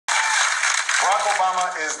Barack Obama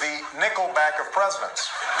is the Nickelback of presidents.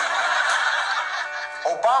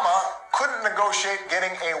 Obama couldn't negotiate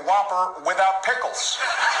getting a Whopper without pickles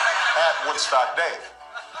at Woodstock Dave.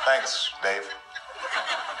 Thanks, Dave.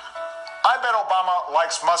 I bet Obama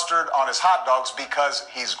likes mustard on his hot dogs because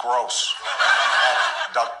he's gross.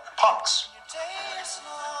 At Doug Punks.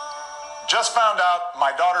 Just found out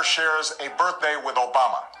my daughter shares a birthday with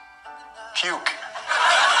Obama. Puke.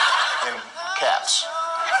 In caps.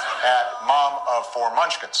 At Mom of Four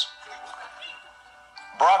Munchkins.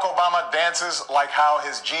 Barack Obama dances like how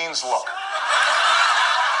his jeans look.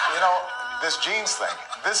 You know, this jeans thing,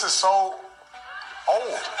 this is so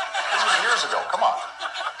old. This was years ago, come on.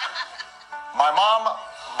 My mom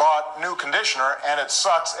bought new conditioner and it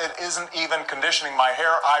sucks. It isn't even conditioning my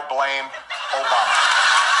hair. I blame Obama.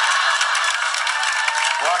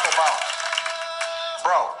 Barack Obama.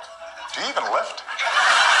 Bro, do you even lift?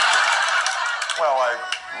 Well, I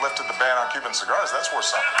lifted the ban on Cuban cigars. That's worth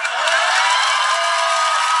something.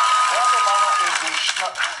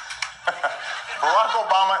 Barack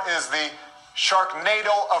Obama is the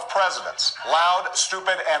Sharknado of presidents. Loud,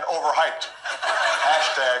 stupid, and overhyped.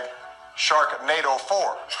 Hashtag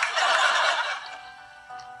Sharknado4.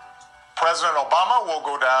 President Obama will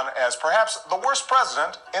go down as perhaps the worst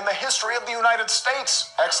president in the history of the United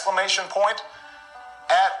States! Exclamation point.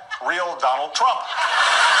 At real Donald Trump.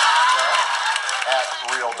 Yeah, at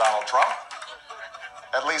real Donald Trump.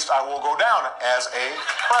 At least I will go down as a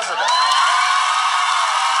president.